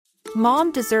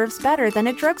Mom deserves better than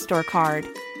a drugstore card.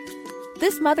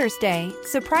 This Mother's Day,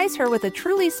 surprise her with a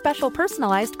truly special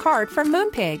personalized card from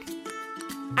Moonpig.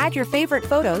 Add your favorite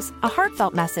photos, a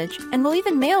heartfelt message, and we'll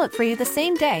even mail it for you the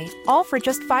same day, all for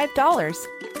just $5.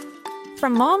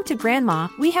 From mom to grandma,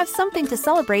 we have something to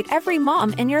celebrate every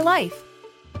mom in your life.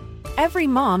 Every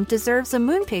mom deserves a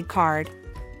Moonpig card.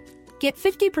 Get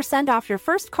 50% off your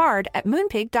first card at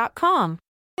moonpig.com.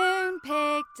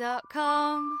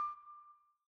 Moonpig.com.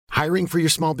 Hiring for your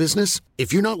small business?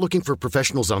 If you're not looking for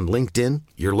professionals on LinkedIn,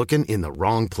 you're looking in the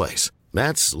wrong place.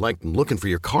 That's like looking for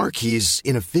your car keys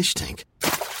in a fish tank.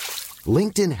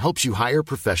 LinkedIn helps you hire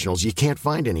professionals you can't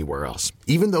find anywhere else,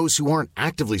 even those who aren't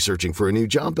actively searching for a new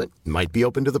job but might be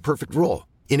open to the perfect role.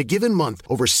 In a given month,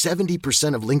 over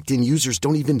 70% of LinkedIn users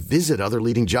don't even visit other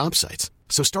leading job sites.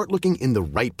 So start looking in the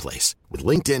right place. With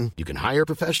LinkedIn, you can hire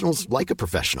professionals like a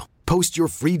professional. Post your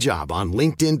free job on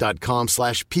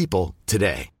linkedin.com/people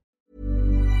today.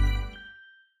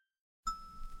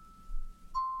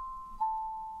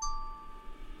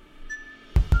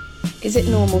 Is it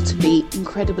normal to be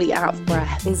incredibly out of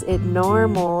breath? Is it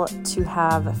normal to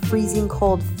have freezing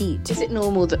cold feet? Is it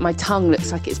normal that my tongue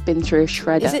looks like it's been through a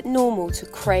shredder? Is it normal to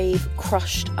crave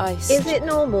crushed ice? Is it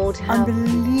normal to have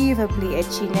unbelievably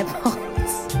itchy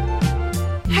nipples?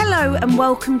 Hello and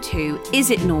welcome to Is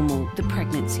It Normal? The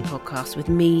Pregnancy Podcast with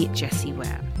me, Jessie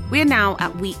Ware. We are now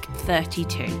at week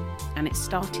 32 and it's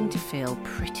starting to feel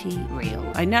pretty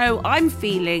real. I know I'm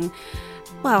feeling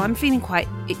quite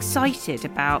excited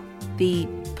about the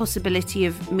possibility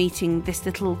of meeting this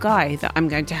little guy that I'm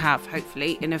going to have,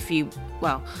 hopefully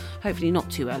hopefully not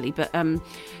too early, but and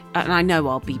I know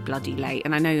I'll be bloody late,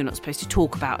 and I know you're not supposed to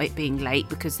talk about it being late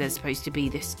because there's supposed to be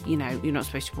this, you're not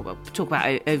supposed to talk about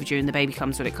it overdue and the baby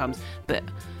comes when it comes, but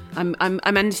I'm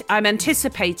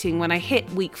anticipating when I hit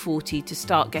week 40 to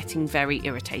start getting very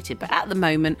irritated, but at the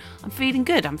moment I'm feeling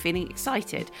good, I'm feeling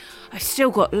excited. I've still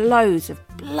got loads of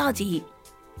bloody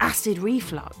acid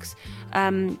reflux,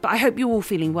 but I hope you're all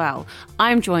feeling well.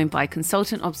 I'm joined by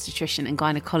consultant obstetrician and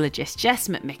gynaecologist Jess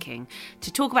McMicking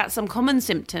to talk about some common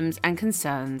symptoms and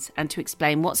concerns and to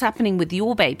explain what's happening with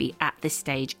your baby at this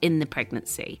stage in the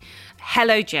pregnancy.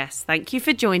 Hello Jess, thank you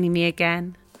for joining me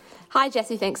again. Hi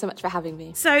Jessie, thanks so much for having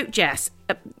me. So Jess,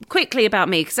 quickly about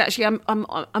me, because actually I'm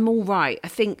all right. I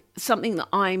think something that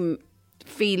I'm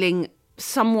feeling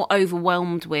somewhat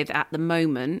overwhelmed with at the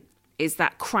moment is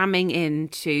that cramming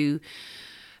into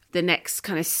the next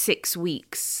kind of 6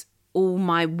 weeks, all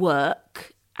my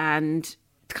work and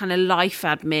kind of life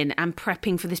admin and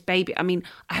prepping for this baby. I mean,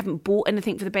 I haven't bought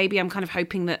anything for the baby. I'm kind of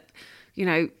hoping that,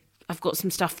 I've got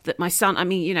some stuff that my son,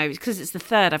 because it's the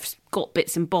third, I've got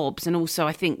bits and bobs. And also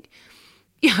I think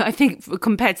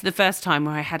compared to the first time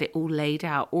where I had it all laid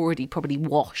out, already probably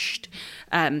washed,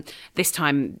 this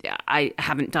time I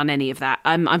haven't done any of that.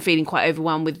 I'm feeling quite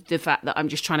overwhelmed with the fact that I'm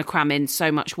just trying to cram in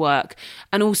so much work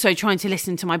and also trying to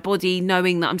listen to my body,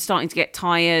 knowing that I'm starting to get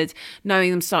tired,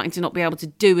 knowing I'm starting to not be able to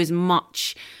do as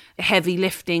much heavy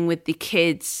lifting with the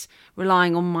kids,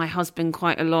 relying on my husband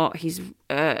quite a lot. He's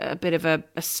a bit of a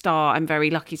star. I'm very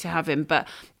lucky to have him, but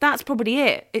that's probably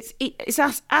it.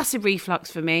 It's acid reflux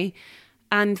for me.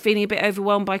 And feeling a bit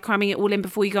overwhelmed by cramming it all in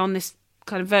before you go on this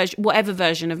kind of version, whatever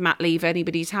version of mat leave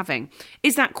anybody's having.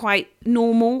 Is that quite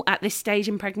normal at this stage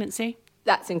in pregnancy?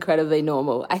 That's incredibly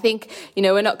normal. I think,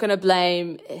 we're not going to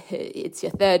blame it's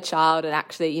your third child and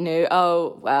actually,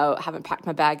 I haven't packed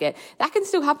my bag yet. That can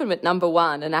still happen with number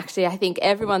one. And actually, I think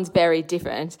everyone's very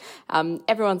different.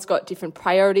 Everyone's got different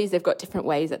priorities. They've got different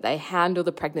ways that they handle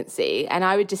the pregnancy. And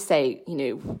I would just say,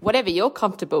 whatever you're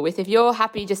comfortable with, if you're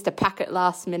happy just to pack it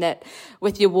last minute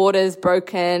with your waters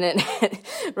broken and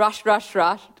rush,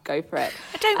 go for it.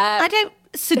 I don't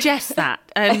suggest that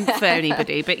for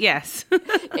anybody, but yes.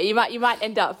 You might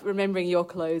end up remembering your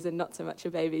clothes and not so much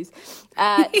your baby's.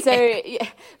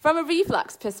 From a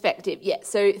reflux perspective,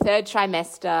 so third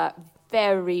trimester,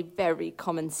 very, very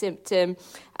common symptom.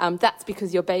 That's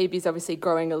because your baby's obviously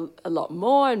growing a lot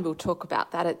more, and we'll talk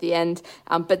about that at the end.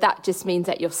 But that just means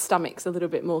that your stomach's a little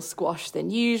bit more squashed than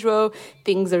usual.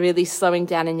 Things are really slowing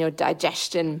down in your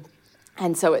digestion.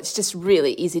 And so it's just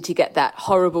really easy to get that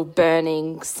horrible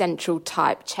burning central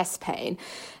type chest pain.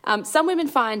 Some women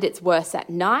find it's worse at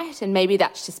night, and maybe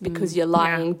that's just because you're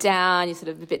lying down, you're sort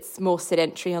of a bit more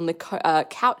sedentary on the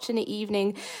couch in the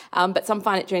evening, but some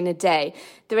find it during the day.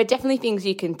 There are definitely things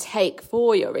you can take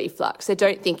for your reflux, so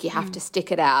don't think you have to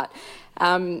stick it out.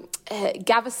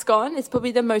 Gaviscon is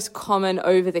probably the most common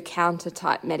over-the-counter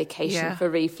type medication for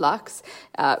reflux.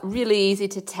 Really easy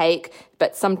to take,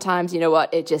 but sometimes, you know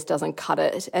what, it just doesn't cut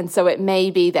it. And so it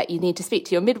may be that you need to speak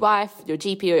to your midwife, your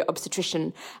GP or your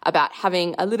obstetrician about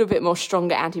having a little bit more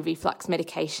stronger anti-reflux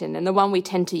medication. And the one we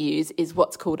tend to use is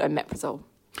what's called omeprazole.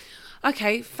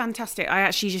 Okay, fantastic. I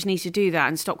actually just need to do that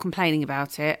and stop complaining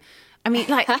about it. I mean,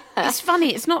 like, it's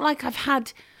funny. It's not like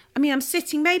I'm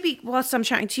sitting, maybe whilst I'm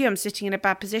chatting to you, I'm sitting in a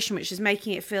bad position, which is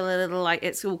making it feel a little like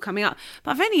it's all coming up.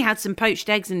 But I've only had some poached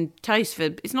eggs and toast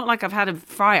it's not like I've had a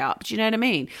fry up. Do you know what I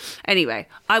mean? Anyway,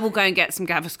 I will go and get some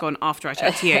Gaviscon after I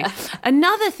chat to you.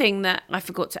 Another thing that I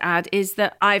forgot to add is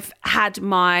that I've had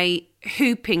my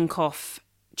whooping cough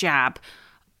jab.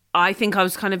 I think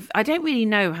I don't really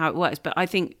know how it works, but I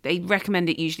think they recommend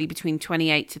it usually between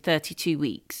 28 to 32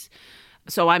 weeks.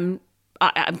 So I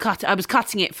was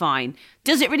cutting it fine.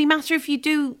 Does it really matter if you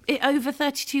do it over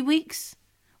 32 weeks?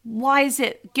 Why is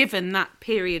it given that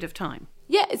period of time?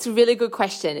 Yeah, it's a really good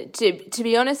question. To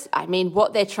be honest, I mean,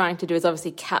 what they're trying to do is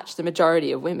obviously catch the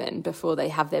majority of women before they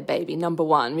have their baby, number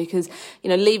one, because, you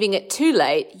know, leaving it too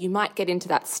late, you might get into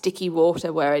that sticky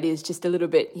water where it is just a little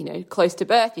bit, you know, close to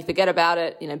birth, you forget about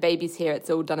it, you know, baby's here, it's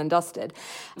all done and dusted.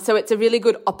 So it's a really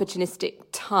good opportunistic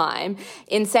time.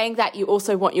 In saying that, you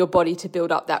also want your body to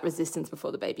build up that resistance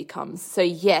before the baby comes. So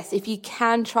yes, if you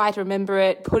can try to remember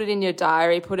it, put it in your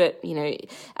diary, put it, you know,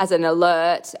 as an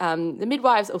alert. The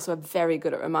midwives also are very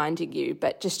good at reminding you,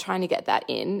 but just trying to get that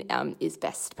in is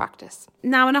best practice.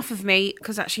 Now, enough of me,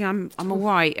 because actually I'm all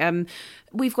right.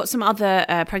 We've got some other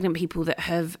pregnant people that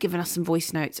have given us some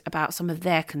voice notes about some of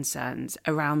their concerns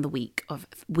around the week of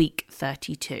week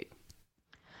 32.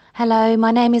 Hello, my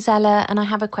name is Ella and I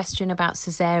have a question about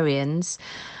caesareans.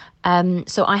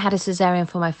 So I had a caesarean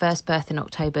for my first birth in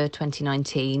October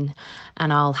 2019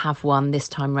 and I'll have one this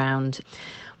time round.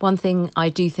 One thing I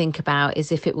do think about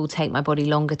is if it will take my body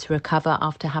longer to recover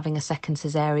after having a second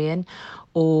caesarean,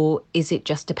 or is it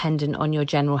just dependent on your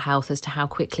general health as to how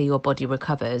quickly your body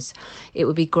recovers? It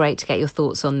would be great to get your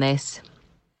thoughts on this.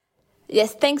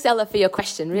 Yes, thanks, Ella, for your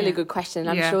question. Really good question.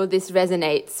 I'm sure this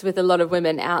resonates with a lot of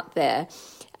women out there.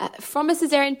 From a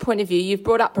caesarean point of view, you've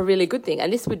brought up a really good thing,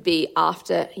 and this would be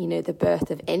after, you know, the birth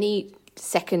of any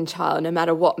second child, no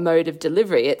matter what mode of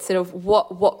delivery. It's sort of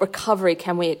what recovery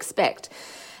can we expect?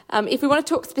 If we want to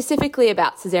talk specifically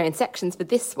about caesarean sections for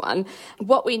this one,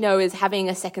 what we know is having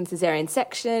a second caesarean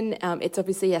section, it's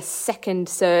obviously a second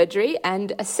surgery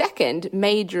and a second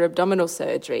major abdominal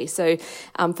surgery. So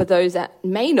for those that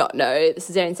may not know, the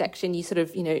caesarean section, you sort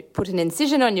of, you know, put an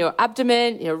incision on your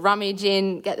abdomen, you know, rummage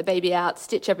in, get the baby out,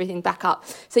 stitch everything back up.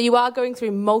 So you are going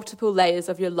through multiple layers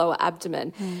of your lower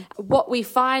abdomen. What we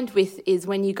find is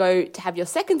when you go to have your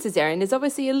second caesarean, there's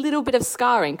obviously a little bit of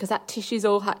scarring because that tissue's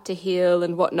all had to heal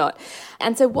and whatnot.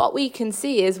 And so what we can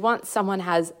see is once someone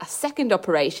has a second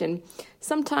operation,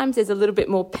 sometimes there's a little bit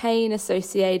more pain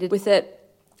associated with it.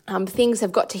 Things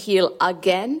have got to heal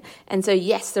again. And so,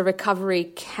 yes, the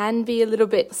recovery can be a little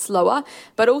bit slower.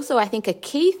 But also, I think a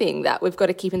key thing that we've got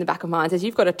to keep in the back of minds is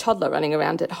you've got a toddler running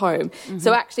around at home. Mm-hmm.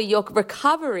 So actually, your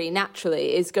recovery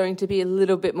naturally is going to be a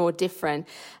little bit more different.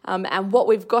 And what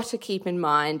we've got to keep in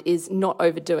mind is not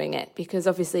overdoing it, because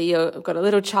obviously you've got a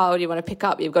little child you want to pick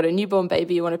up, you've got a newborn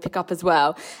baby you want to pick up as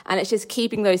well. And it's just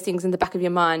keeping those things in the back of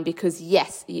your mind because,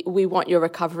 yes, we want your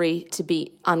recovery to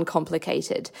be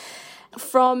uncomplicated.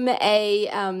 From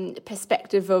a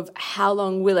perspective of how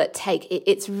long will it take,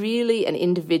 it's really an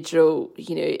individual,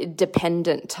 you know,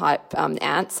 dependent type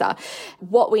answer.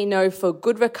 What we know for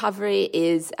good recovery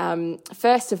is,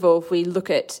 first of all, if we look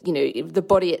at, you know, the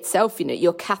body itself, you know,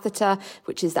 your catheter,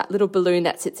 which is that little balloon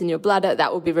that sits in your bladder,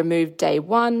 that will be removed day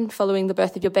one following the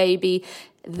birth of your baby.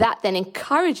 That then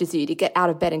encourages you to get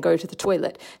out of bed and go to the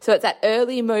toilet. So it's that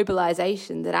early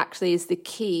mobilization that actually is the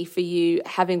key for you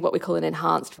having what we call an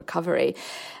enhanced recovery.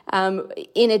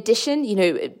 In addition, you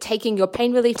know, taking your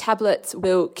pain relief tablets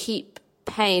will keep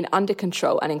pain under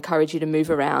control and encourage you to move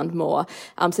around more.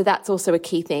 So that's also a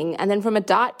key thing. And then from a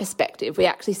diet perspective, we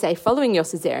actually say following your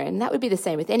cesarean, that would be the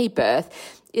same with any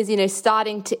birth, is, you know,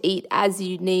 starting to eat as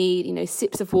you need, you know,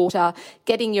 sips of water,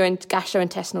 getting your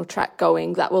gastrointestinal tract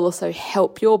going. That will also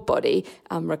help your body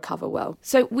recover well.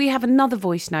 So we have another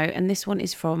voice note, and this one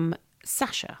is from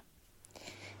Sasha.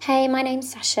 Hey, my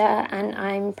name's Sasha and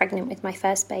I'm pregnant with my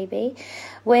first baby.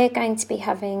 We're going to be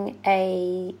having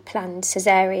a planned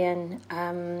caesarean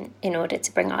in order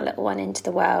to bring our little one into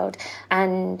the world.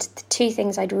 And the two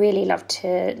things I'd really love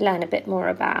to learn a bit more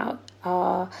about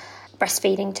are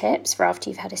breastfeeding tips for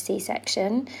after you've had a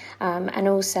C-section, and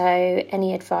also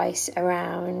any advice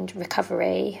around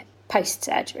recovery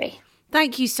post-surgery.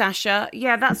 Thank you, Sasha.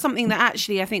 Yeah, that's something that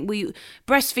actually I think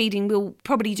breastfeeding, we'll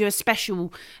probably do a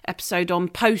special episode on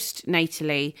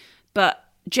postnatally. But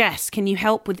Jess, can you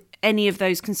help with any of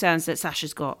those concerns that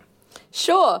Sasha's got?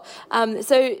 Sure.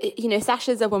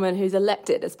 Sasha's a woman who's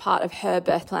elected as part of her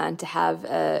birth plan to have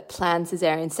a planned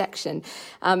caesarean section.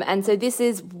 And so this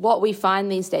is what we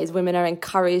find these days. Women are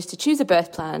encouraged to choose a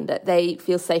birth plan that they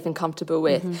feel safe and comfortable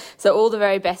with. Mm-hmm. So all the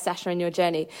very best, Sasha, in your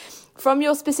journey. From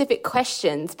your specific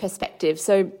questions perspective,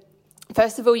 so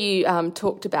first of all, you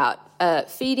talked about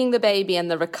feeding the baby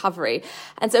and the recovery.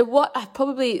 And so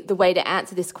probably the way to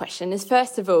answer this question is,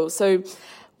 first of all, so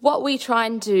what we try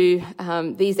and do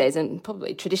these days, and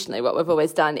probably traditionally what we've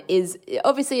always done, is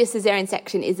obviously a caesarean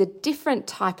section is a different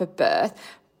type of birth,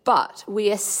 but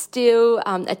we are still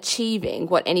achieving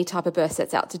what any type of birth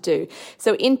sets out to do.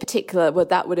 So in particular, what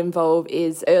that would involve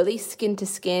is early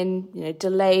skin-to-skin,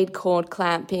 delayed cord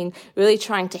clamping, really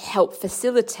trying to help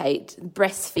facilitate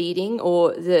breastfeeding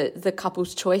or the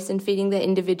couple's choice in feeding the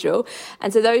individual.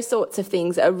 And so those sorts of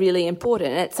things are really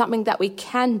important. And it's something that we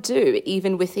can do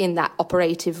even within that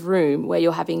operative room where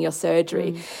you're having your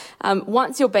surgery.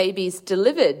 Once your baby's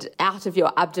delivered out of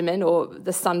your abdomen, or the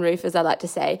sunroof, as I like to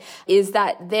say, is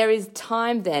that there is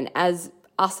time then as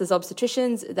us as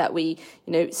obstetricians that we,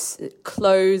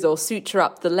 close or suture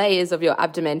up the layers of your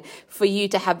abdomen for you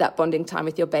to have that bonding time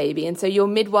with your baby. And so your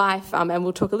midwife, and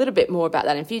we'll talk a little bit more about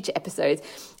that in future episodes,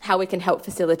 how we can help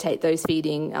facilitate those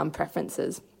feeding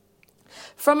preferences.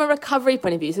 From a recovery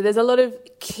point of view, so there's a lot of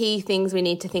key things we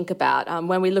need to think about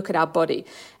when we look at our body.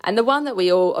 And the one that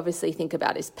we all obviously think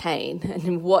about is pain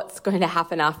and what's going to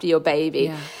happen after your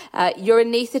baby. Yeah. Your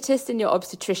anaesthetist and your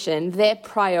obstetrician, their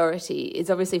priority is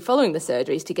obviously following the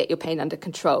surgeries to get your pain under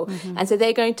control. Mm-hmm. And so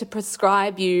they're going to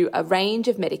prescribe you a range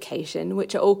of medication,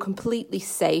 which are all completely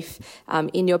safe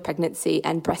in your pregnancy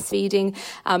and breastfeeding.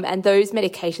 And those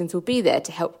medications will be there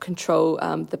to help control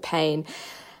the pain.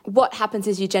 What happens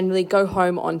is you generally go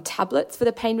home on tablets for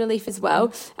the pain relief as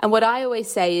well. And what I always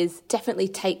say is definitely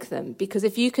take them, because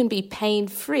if you can be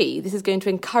pain-free, this is going to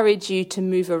encourage you to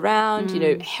move around,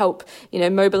 help,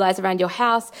 mobilize around your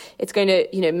house. It's going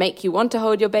to, make you want to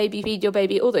hold your baby, feed your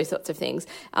baby, all those sorts of things.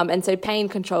 And so pain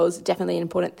control is definitely an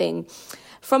important thing.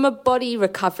 From a body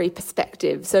recovery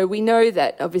perspective, so we know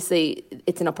that obviously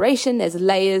it's an operation, there's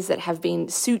layers that have been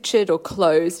sutured or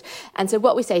closed, and so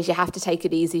what we say is you have to take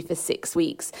it easy for 6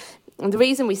 weeks. And the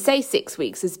reason we say 6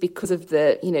 weeks is because of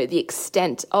the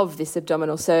extent of this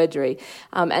abdominal surgery.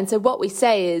 And so what we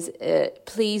say is,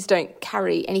 please don't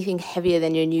carry anything heavier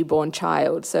than your newborn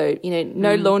child. So,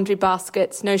 no laundry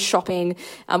baskets, no shopping,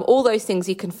 all those things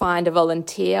you can find a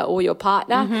volunteer or your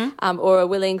partner or a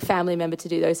willing family member to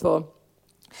do those for.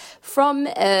 From,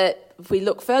 if we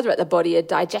look further at the body, a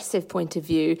digestive point of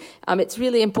view, it's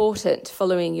really important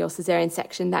following your caesarean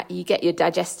section that you get your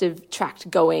digestive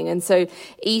tract going. And so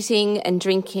eating and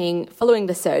drinking following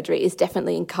the surgery is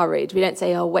definitely encouraged. We don't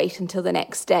say, wait until the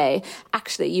next day.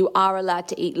 Actually, you are allowed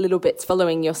to eat little bits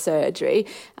following your surgery.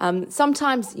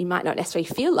 Sometimes you might not necessarily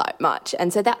feel like much,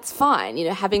 and so that's fine.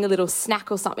 Having a little snack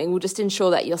or something will just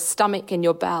ensure that your stomach and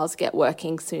your bowels get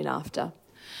working soon after.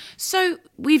 So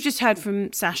we've just heard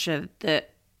from Sasha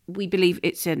that we believe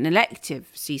it's an elective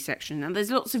C-section. Now,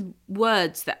 there's lots of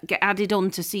words that get added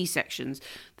on to C-sections.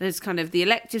 There's kind of the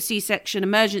elective C-section,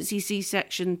 emergency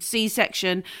C-section,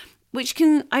 C-section, which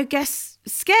can, I guess,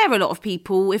 scare a lot of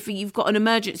people if you've got an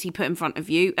emergency put in front of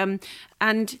you.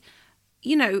 And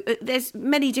there's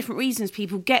many different reasons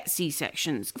people get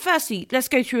C-sections. Firstly, let's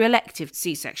go through elective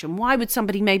C-section. Why would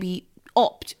somebody maybe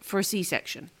opt for a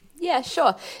C-section? Yeah,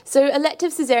 sure. So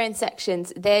elective caesarean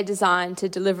sections, they're designed to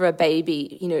deliver a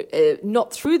baby,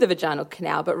 not through the vaginal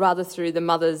canal, but rather through the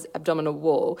mother's abdominal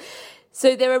wall.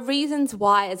 So there are reasons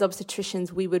why, as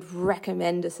obstetricians, we would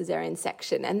recommend a caesarean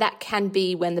section, and that can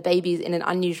be when the baby's in an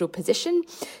unusual position.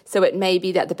 So it may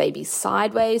be that the baby's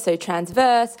sideways, so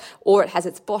transverse, or it has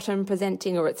its bottom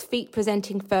presenting or its feet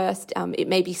presenting first. It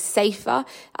may be safer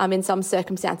in some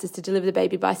circumstances to deliver the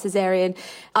baby by caesarean.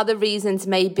 Other reasons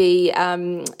may be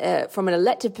from an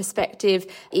elective perspective,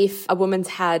 if a woman's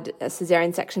had a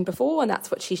caesarean section before and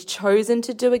that's what she's chosen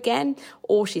to do again,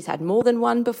 or she's had more than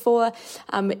one before,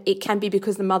 it can be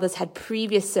because the mother's had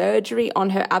previous surgery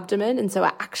on her abdomen, and so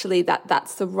actually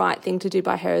that's the right thing to do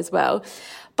by her as well.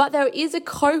 But there is a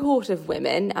cohort of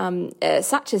women,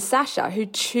 such as Sasha, who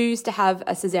choose to have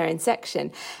a caesarean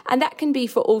section. And that can be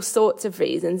for all sorts of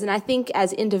reasons. And I think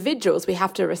as individuals, we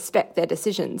have to respect their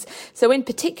decisions. So in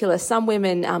particular, some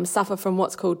women suffer from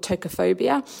what's called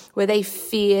tocophobia, where they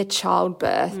fear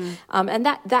childbirth. And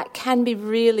that can be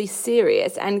really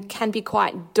serious and can be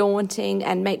quite daunting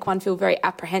and make one feel very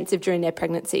apprehensive during their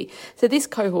pregnancy. So this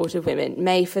cohort of women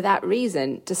may, for that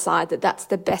reason, decide that that's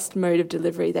the best mode of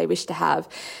delivery they wish to have.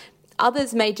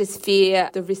 Others may just fear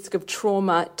the risk of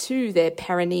trauma to their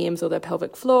perineums or their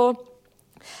pelvic floor.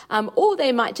 Or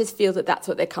they might just feel that that's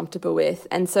what they're comfortable with.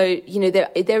 And so,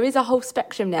 there is a whole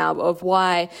spectrum now of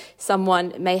why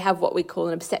someone may have what we call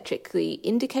an obstetrically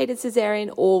indicated caesarean,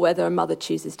 or whether a mother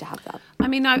chooses to have that. I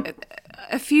mean,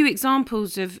 a few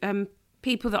examples of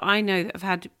people that I know that have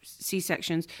had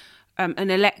C-sections, an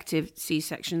elective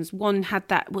C-sections. One had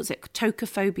that, what's it,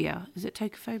 tocophobia? Is it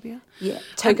tocophobia? Yeah,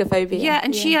 tocophobia.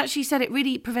 And she actually said it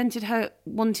really prevented her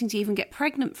wanting to even get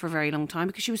pregnant for a very long time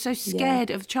because she was so scared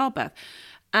of childbirth.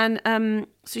 And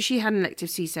so she had an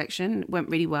elective C-section, went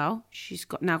really well. She's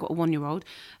now got a 1-year-old.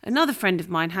 Another friend of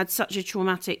mine had such a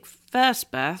traumatic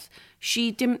first birth, she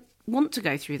didn't want to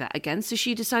go through that again, so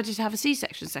she decided to have a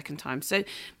C-section second time. So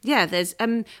there's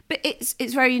but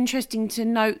it's very interesting to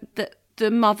note that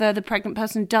the pregnant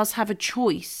person does have a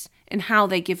choice in how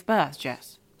they give birth,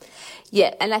 Jess.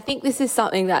 Yeah, and I think this is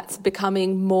something that's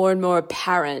becoming more and more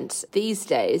apparent these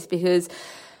days, because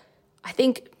I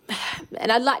think,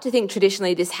 and I'd like to think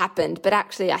traditionally this happened, but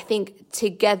actually I think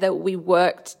together we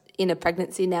worked in a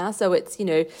pregnancy now. So it's,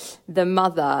 the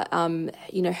mother,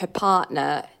 her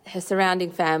partner, her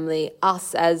surrounding family,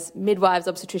 us as midwives,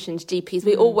 obstetricians, GPs,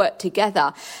 we all work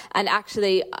together. And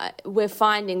actually, we're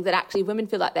finding that actually women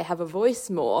feel like they have a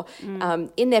voice more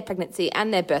in their pregnancy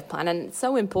and their birth plan. And it's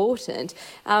so important,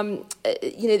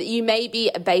 that you may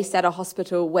be based at a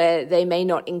hospital where they may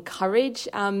not encourage,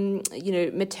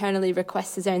 maternally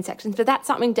request caesarean sections, but that's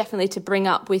something definitely to bring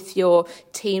up with your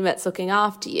team that's looking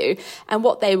after you. And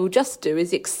what they will just do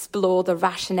is explore the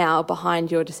rationale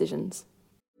behind your decisions.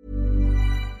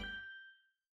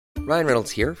 Ryan Reynolds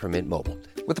here from Mint Mobile.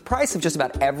 With the price of just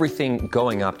about everything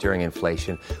going up during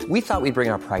inflation, we thought we'd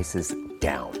bring our prices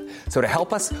down. So to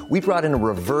help us, we brought in a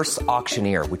reverse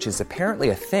auctioneer, which is apparently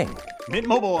a thing. Mint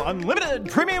Mobile Unlimited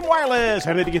Premium Wireless.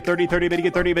 How to get 30, 30, how to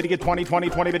get 30, how to get 20, 20,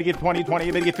 20, how to get 20, 20,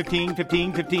 how to get 15,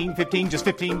 15, 15, 15, just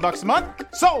 $15 a month?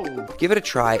 Sold! Give it a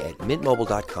try at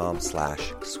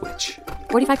mintmobile.com/switch.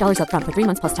 $45 up front for 3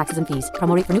 months plus taxes and fees.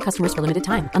 Promo rate for new customers for limited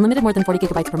time. Unlimited more than 40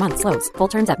 gigabytes per month. Slows full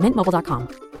terms at mintmobile.com.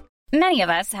 Many of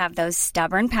us have those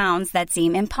stubborn pounds that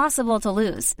seem impossible to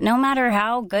lose, no matter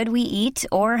how good we eat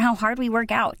or how hard we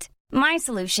work out. My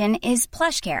solution is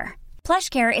PlushCare.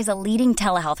 PlushCare is a leading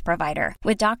telehealth provider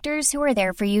with doctors who are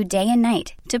there for you day and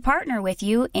night to partner with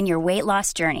you in your weight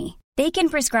loss journey. They can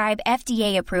prescribe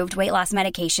FDA-approved weight loss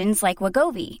medications like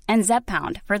Wegovy and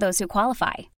Zepbound for those who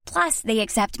qualify. Plus, they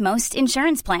accept most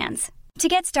insurance plans. To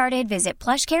get started, visit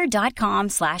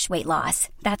plushcare.com/weightloss.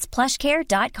 That's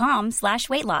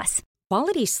plushcare.com/weightloss.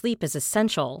 Quality sleep is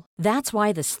essential. That's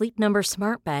why the Sleep Number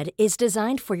Smart Bed is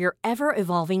designed for your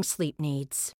ever-evolving sleep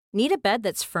needs. Need a bed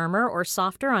that's firmer or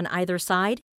softer on either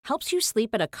side? Helps you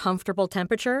sleep at a comfortable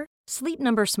temperature? Sleep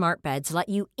Number Smart Beds let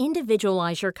you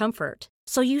individualize your comfort,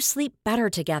 so you sleep better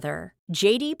together.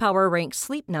 J.D. Power ranks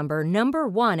Sleep Number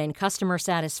 #1 in customer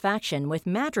satisfaction with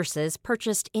mattresses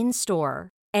purchased in-store.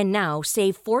 And now,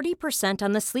 save 40%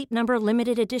 on the Sleep Number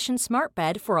Limited Edition Smart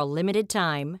Bed for a limited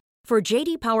time. For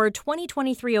J.D. Power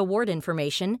 2023 award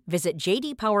information, visit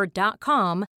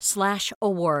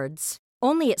jdpower.com/awards.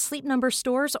 Only at Sleep Number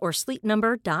stores or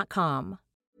sleepnumber.com.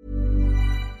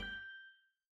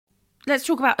 Let's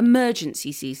talk about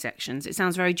emergency C-sections. It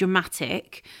sounds very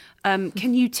dramatic.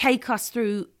 Can you take us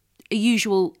through a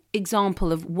usual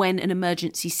example of when an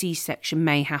emergency C-section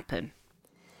may happen?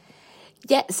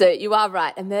 Yeah, so you are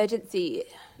right. Emergency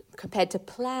compared to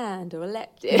planned or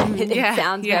elective, it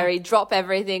sounds very drop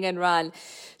everything and run.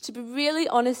 To be really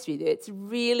honest with you, it's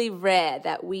really rare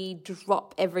that we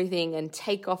drop everything and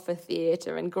take off a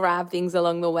theatre and grab things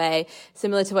along the way,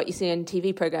 similar to what you see in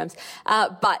TV programs.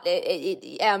 But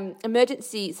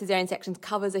emergency caesarean sections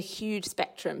covers a huge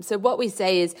spectrum. So what we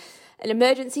say is, an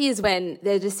emergency is when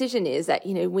the decision is that,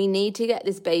 we need to get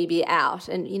this baby out.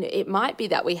 And, it might be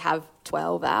that we have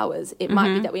 12 hours. It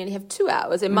might be that we only have 2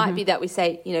 hours. It might be that we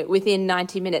say, within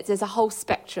 90 minutes. There's a whole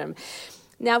spectrum.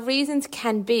 Now, reasons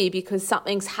can be because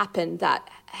something's happened that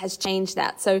has changed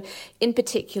that. So in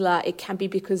particular, it can be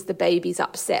because the baby's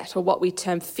upset, or what we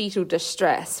term fetal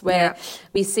distress, where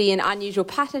we see an unusual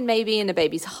pattern maybe in a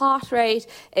baby's heart rate.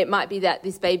 It might be that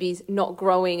this baby's not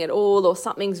growing at all, or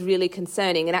something's really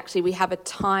concerning. And actually we have a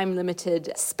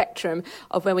time-limited spectrum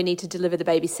of when we need to deliver the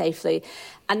baby safely.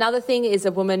 Another thing is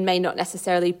a woman may not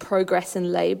necessarily progress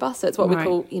in labour. So it's what we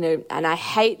call, and I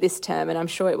hate this term, and I'm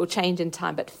sure it will change in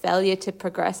time, but failure to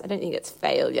progress. I don't think it's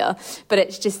failure, but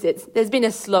there's been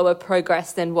a slower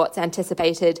progress than what's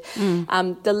anticipated.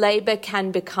 The labour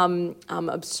can become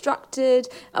obstructed.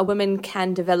 A woman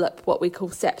can develop what we call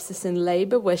sepsis in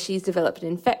labour, where she's developed an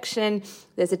infection.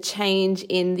 There's a change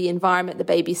in the environment the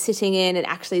baby's sitting in, and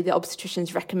actually the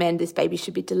obstetricians recommend this baby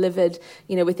should be delivered,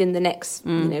 within the next,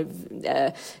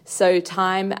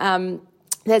 time.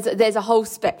 There's a whole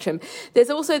spectrum.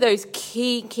 There's also those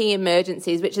key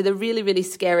emergencies, which are the really, really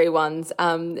scary ones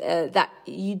that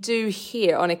you do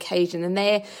hear on occasion. And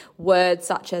they're words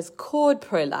such as cord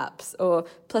prolapse or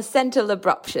placental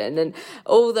abruption, and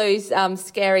all those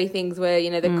scary things where,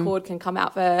 the cord can come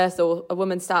out first, or a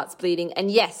woman starts bleeding. And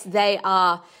yes, they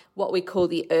are what we call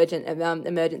the urgent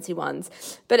emergency ones.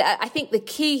 But I think the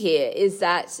key here is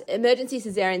that emergency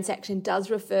caesarean section does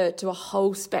refer to a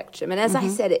whole spectrum. And as I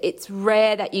said, it's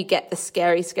rare that you get the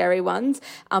scary ones.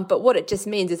 But what it just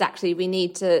means is actually we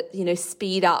need to,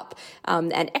 speed up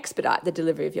and expedite the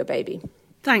delivery of your baby.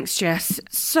 Thanks, Jess.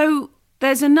 So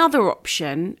there's another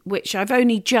option, which I've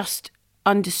only just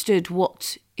understood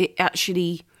what it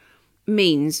actually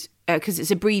means because it's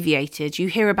abbreviated. You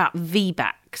hear about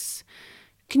VBACs.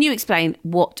 Can you explain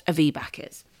what a VBAC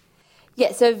is?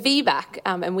 Yeah, so VBAC,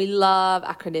 and we love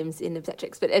acronyms in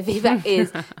obstetrics, but a VBAC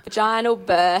is vaginal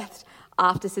birth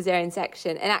after caesarean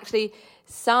section. And actually,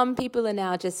 some people are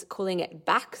now just calling it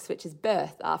BACS, which is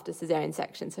birth after caesarean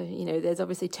section. So, there's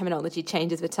obviously terminology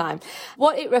changes with time.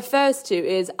 What it refers to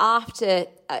is after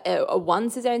a one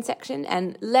caesarean section,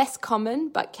 and less common,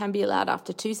 but can be allowed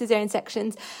after 2 caesarean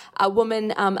sections, a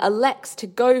woman elects to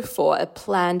go for a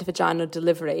planned vaginal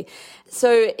delivery.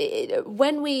 So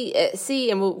when we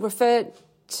see, and we'll refer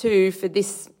to for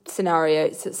this scenario,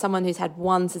 it's someone who's had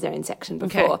 1 caesarean section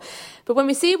before. Okay. But when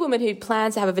we see a woman who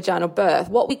plans to have a vaginal birth,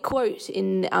 what we quote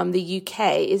in the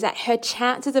UK is that her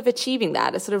chances of achieving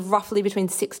that are sort of roughly between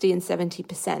 60 and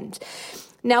 70%.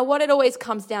 Now, what it always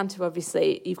comes down to,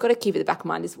 obviously, you've got to keep at the back of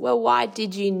mind is, well, why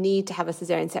did you need to have a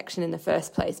caesarean section in the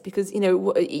first place? Because,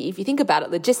 if you think about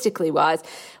it logistically wise,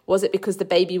 was it because the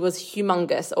baby was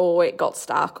humongous or it got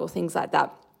stuck or things like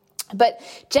that? But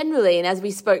generally, and as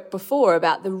we spoke before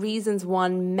about the reasons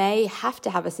one may have to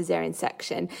have a caesarean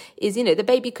section is, the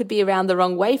baby could be around the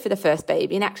wrong way for the first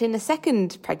baby. And actually in the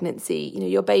second pregnancy,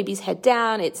 your baby's head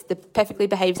down, it's the perfectly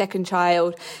behaved second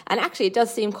child. And actually it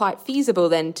does seem quite feasible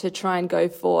then to try and go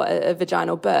for a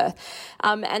vaginal birth.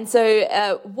 And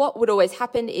so what would always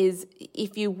happen is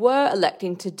if you were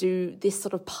electing to do this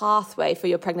sort of pathway for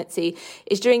your pregnancy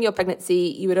is during your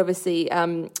pregnancy, you would obviously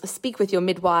speak with your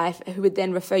midwife, who would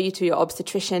then refer you to your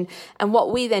obstetrician. And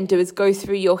what we then do is go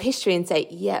through your history and say,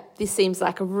 yep, this seems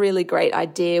like a really great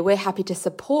idea. We're happy to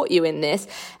support you in this.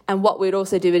 And what we'd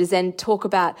also do is then talk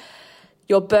about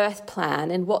your birth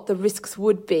plan and what the risks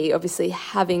would be, obviously,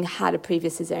 having had a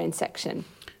previous caesarean section.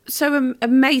 So a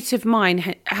mate of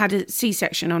mine had a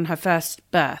C-section on her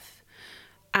first birth.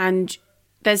 And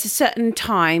there's a certain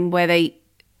time where they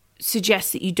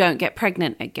suggest that you don't get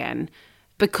pregnant again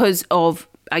because of,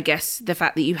 I guess, the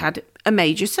fact that you had a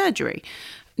major surgery.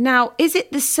 Now, is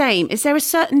it the same? Is there a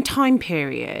certain time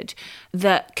period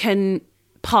that can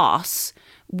pass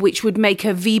which would make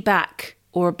a VBAC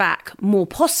or a BAC more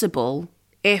possible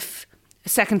if a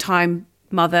second-time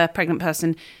mother, pregnant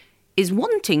person, is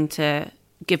wanting to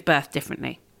give birth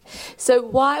differently? So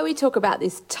why we talk about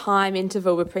this time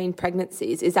interval between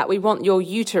pregnancies is that we want your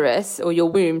uterus or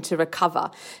your womb to recover,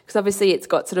 because obviously it's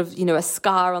got sort of, a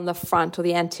scar on the front or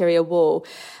the anterior wall.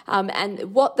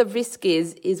 And what the risk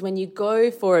is when you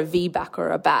go for a VBAC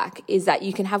or a BAC is that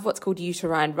you can have what's called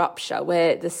uterine rupture,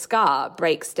 where the scar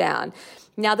breaks down.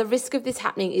 Now, the risk of this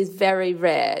happening is very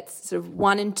rare. It's sort of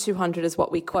 1 in 200 is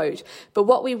what we quote. But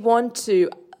what we want to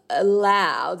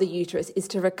allow the uterus is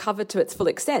to recover to its full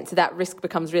extent, so that risk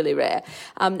becomes really rare.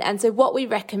 And so what we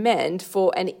recommend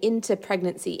for an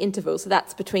inter-pregnancy interval, so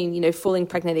that's between, falling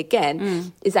pregnant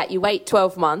again, is that you wait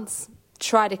 12 months,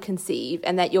 try to conceive,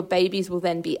 and that your babies will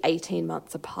then be 18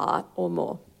 months apart or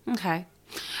more. Okay.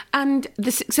 And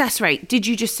the success rate, did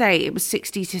you just say it was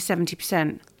 60 to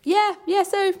 70%? Yeah,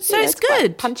 so it's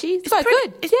good. Punchy. It's quite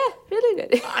good. Yeah, really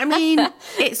good. I mean,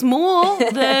 it's more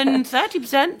than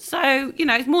 30%, so,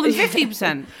 it's more than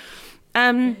 50%.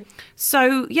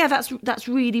 So yeah, that's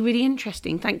really, really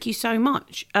interesting. Thank you so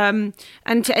much. And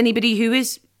to anybody who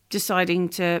is deciding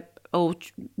to or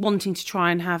wanting to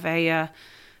try and have a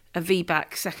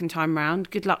VBAC second time round,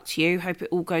 good luck to you. Hope it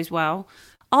all goes well.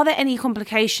 Are there any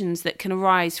complications that can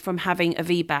arise from having a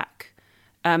VBAC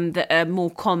that are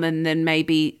more common than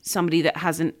maybe somebody that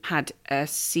hasn't had a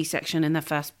C-section in their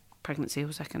first pregnancy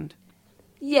or second?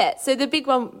 Yeah, so the big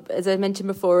one, as I mentioned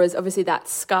before, is obviously that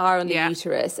scar on the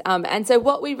uterus. And so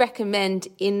what we recommend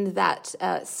in that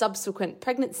subsequent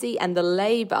pregnancy and the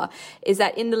labour is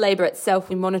that in the labour itself,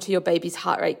 we monitor your baby's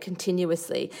heart rate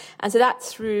continuously. And so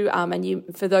that's through,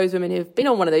 for those women who've been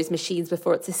on one of those machines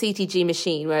before, it's a CTG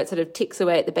machine where it sort of ticks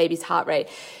away at the baby's heart rate.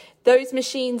 Those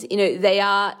machines,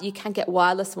 you can get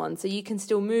wireless ones, so you can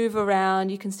still move around,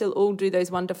 you can still all do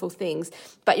those wonderful things,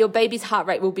 but your baby's heart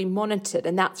rate will be monitored,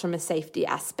 and that's from a safety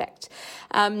aspect.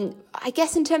 I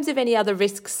guess in terms of any other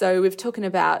risks, so we've talking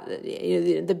about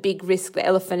the big risk, the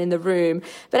elephant in the room,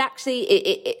 but actually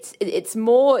it's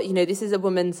more, this is a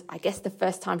woman's, I guess, the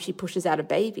first time she pushes out a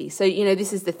baby. So,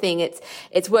 this is the thing,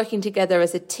 it's working together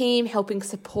as a team, helping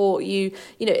support you.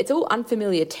 It's all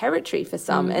unfamiliar territory for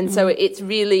some, and so it's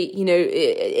really,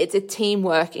 it's a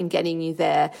teamwork in getting you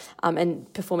there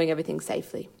and performing everything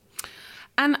safely.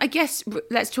 And I guess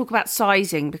let's talk about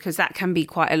sizing, because that can be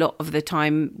quite a lot of the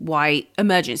time why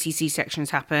emergency C-sections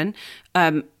happen,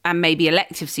 and maybe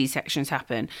elective C-sections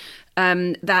happen.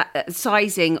 That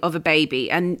sizing of a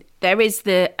baby, and there is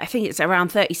I think it's around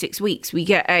 36 weeks, we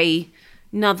get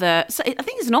another, so I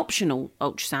think it's an optional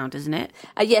ultrasound, isn't it?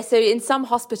 So in some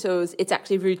hospitals, it's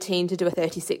actually routine to do a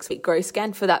 36-week growth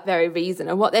scan for that very reason.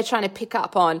 And what they're trying to pick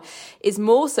up on is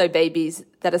more so babies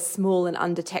that are small and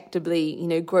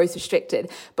undetectably, growth restricted.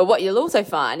 But what you'll also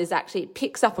find is actually it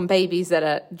picks up on babies that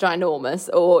are ginormous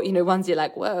or, ones you're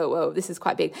like, whoa, this is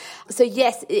quite big. So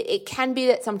yes, it can be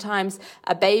that sometimes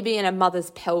a baby and a mother's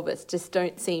pelvis just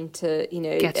don't seem to,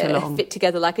 get along, fit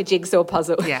together like a jigsaw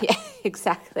puzzle. Yeah,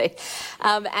 exactly.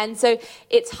 And so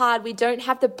it's hard. We don't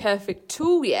have the perfect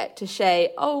tool yet to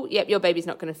say, your baby's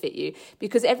not going to fit you,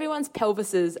 because everyone's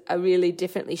pelvises are really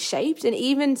differently shaped, and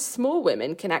even small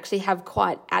women can actually have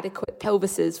quite adequate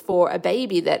pelvises for a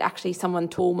baby that actually someone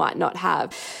tall might not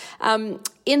have.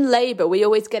 In labour, we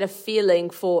always get a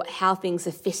feeling for how things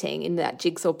are fitting in that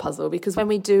jigsaw puzzle, because when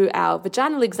we do our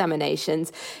vaginal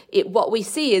examinations, what we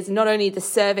see is not only the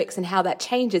cervix and how that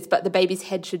changes, but the baby's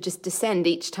head should just descend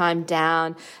each time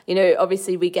down.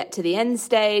 Obviously we get to the end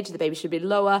stage, the baby should be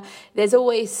lower. There's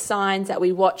always signs that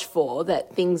we watch for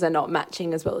that things are not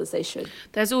matching as well as they should.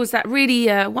 There's always that really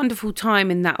wonderful time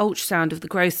in that ultrasound of the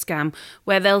growth scan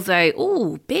where they'll say,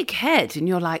 big head, and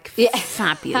you're like,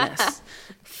 fabulous.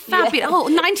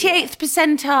 Fabulous. 98th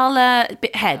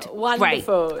percentile head.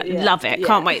 Wonderful. Great. Love it.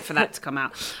 Can't wait for that to come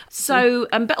out. So,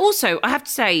 but also I have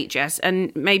to say, Jess,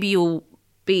 and maybe you'll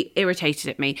be irritated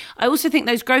at me, I also think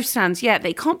those growth scans,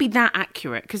 they can't be that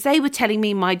accurate, because they were telling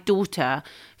me my daughter,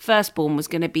 firstborn, was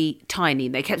going to be tiny.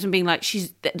 They kept on being like,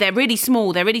 they're really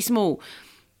small.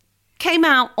 Came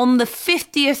out on the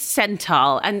 50th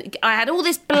centile, and I had all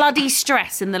this bloody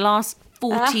stress in the last in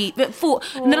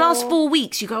the last 4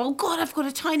 weeks. You go, oh God, I've got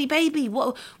a tiny baby.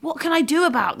 What can I do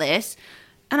about this?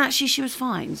 And actually, she was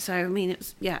fine. So I mean,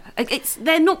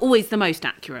 they're not always the most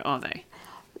accurate, are they?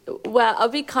 Well, I'll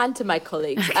be kind to my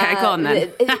colleagues. Okay, go on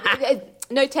then.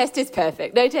 No test is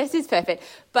perfect.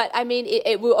 But I mean,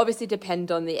 it will obviously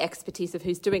depend on the expertise of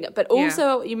who's doing it. But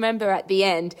also, you remember at the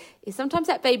end, is sometimes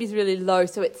that baby's really low,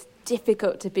 so it's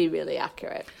difficult to be really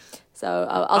accurate. So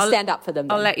I'll stand up for them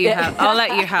then. I'll let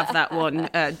you have that one,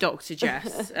 Dr.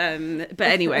 Jess. But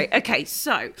anyway, okay,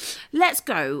 so let's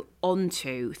go on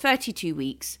to 32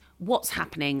 weeks. What's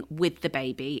happening with the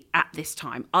baby at this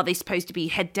time? Are they supposed to be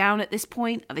head down at this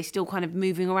point? Are they still kind of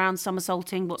moving around,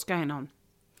 somersaulting? What's going on?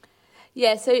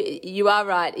 Yeah, so you are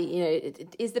right.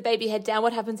 Is the baby head down?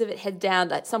 What happens if it head down?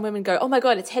 Like some women go, oh my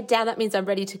God, it's head down. That means I'm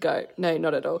ready to go. No,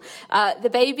 not at all. The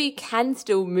baby can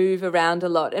still move around a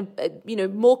lot. And,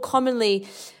 more commonly,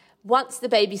 once the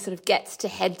baby sort of gets to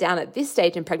head down at this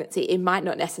stage in pregnancy, it might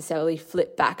not necessarily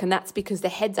flip back. And that's because the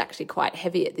head's actually quite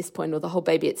heavy at this point, or the whole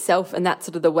baby itself. And that's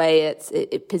sort of the way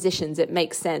it positions. It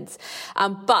makes sense.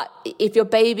 But if your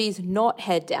baby's not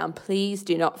head down, please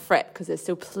do not fret, because there's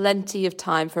still plenty of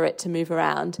time for it to move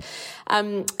around.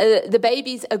 The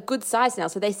baby's a good size now.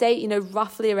 So they say,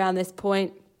 roughly around this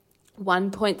point,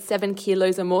 1.7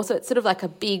 kilos or more. So it's sort of like a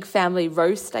big family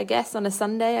roast, I guess, on a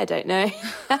Sunday. I don't know.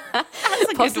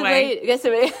 That's a good way.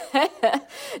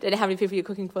 Don't know how many people you're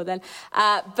cooking for then.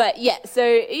 But yeah, so,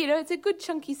 it's a good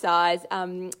chunky size.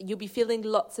 You'll be feeling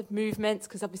lots of movements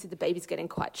because obviously the baby's getting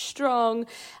quite strong.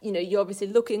 You're obviously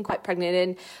looking quite pregnant.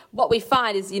 And what we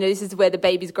find is, this is where the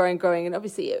baby's growing, and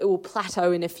obviously it will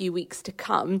plateau in a few weeks to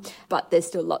come, but there's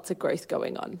still lots of growth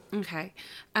going on. Okay.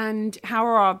 And how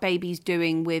are our babies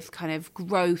doing with kind of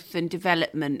growth and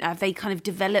development? Have they kind of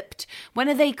developed? When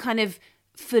are they kind of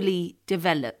fully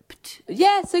developed?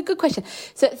 Yeah, so good question.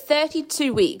 So at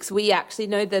 32 weeks, we actually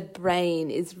know the brain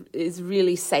is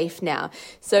really safe now.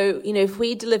 So, if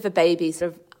we deliver babies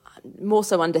sort of more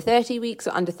so under 30 weeks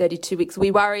or under 32 weeks, we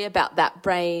worry about that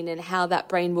brain and how that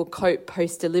brain will cope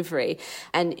post-delivery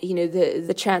and,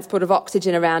 the transport of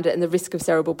oxygen around it and the risk of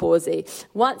cerebral palsy.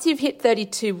 Once you've hit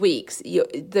 32 weeks,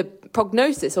 the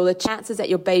prognosis or the chances that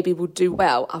your baby will do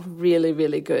well are really,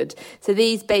 really good. So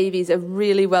these babies are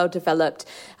really well developed.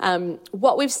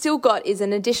 What we've still got is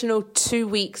an additional 2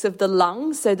 weeks of the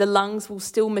lungs. So the lungs will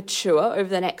still mature over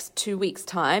the next 2 weeks'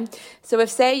 time. So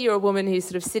if, say, you're a woman who's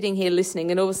sort of sitting here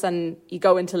listening and all of a sudden you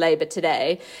go into labour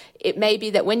today, it may be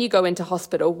that when you go into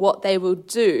hospital, what they will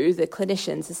do, the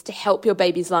clinicians, is to help your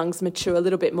baby's lungs mature a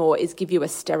little bit more, is give you a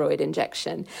steroid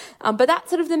injection. But that's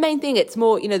sort of the main thing. It's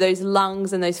more, those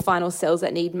lungs and those final cells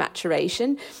that need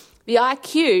maturation. The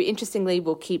IQ, interestingly,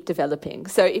 will keep developing.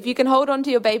 So if you can hold on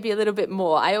to your baby a little bit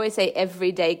more, I always say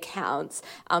every day counts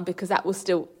because that will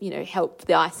still, help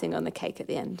the icing on the cake at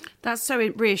the end. That's so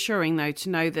reassuring, though, to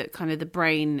know that kind of the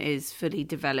brain is fully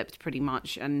developed pretty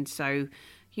much. And so,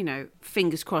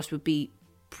 fingers crossed would be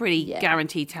pretty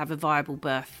guaranteed to have a viable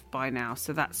birth by now.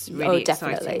 So that's really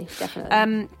exciting.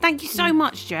 Definitely. Thank you so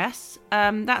much, Jess.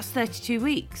 That's 32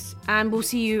 weeks. And we'll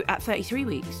see you at 33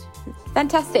 weeks.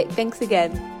 Fantastic. Thanks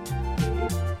again.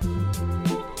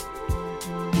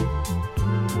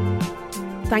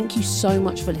 Thank you so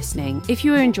much for listening. If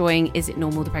you are enjoying Is It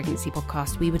Normal, the Pregnancy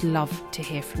Podcast, we would love to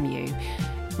hear from you.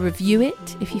 Review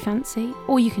it if you fancy,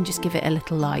 or you can just give it a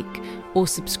little like or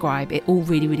subscribe. It all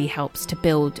really, really helps to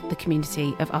build the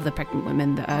community of other pregnant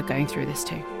women that are going through this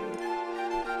too.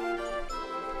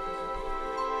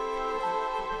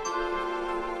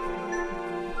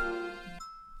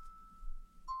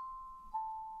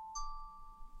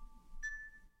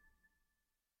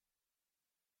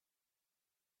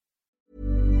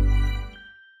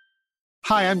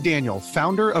 Hi, I'm Daniel,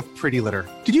 founder of Pretty Litter.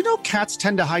 Did you know cats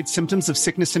tend to hide symptoms of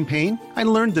sickness and pain? I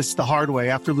learned this the hard way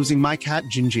after losing my cat,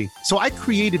 Gingy. So I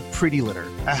created Pretty Litter,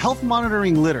 a health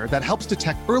monitoring litter that helps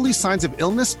detect early signs of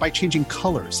illness by changing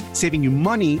colors, saving you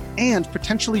money and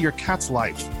potentially your cat's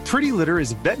life. Pretty Litter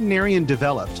is veterinarian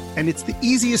developed, and it's the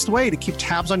easiest way to keep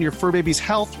tabs on your fur baby's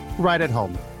health right at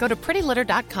home. Go to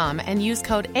prettylitter.com and use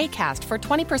code ACAST for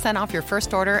 20% off your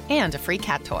first order and a free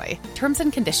cat toy. Terms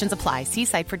and conditions apply. See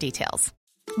site for details.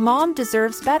 Mom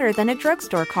deserves better than a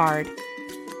drugstore card.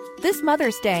 This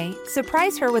Mother's Day,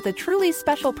 surprise her with a truly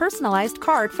special personalized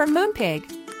card from Moonpig.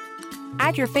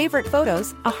 Add your favorite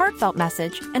photos, a heartfelt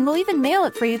message, and we'll even mail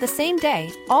it for you the same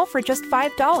day, all for just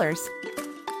 $5.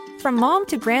 From mom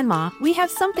to grandma, we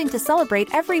have something to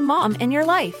celebrate every mom in your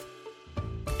life.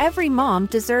 Every mom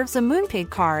deserves a Moonpig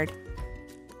card.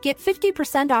 Get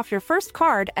 50% off your first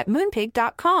card at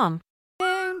moonpig.com.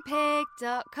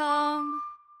 Moonpig.com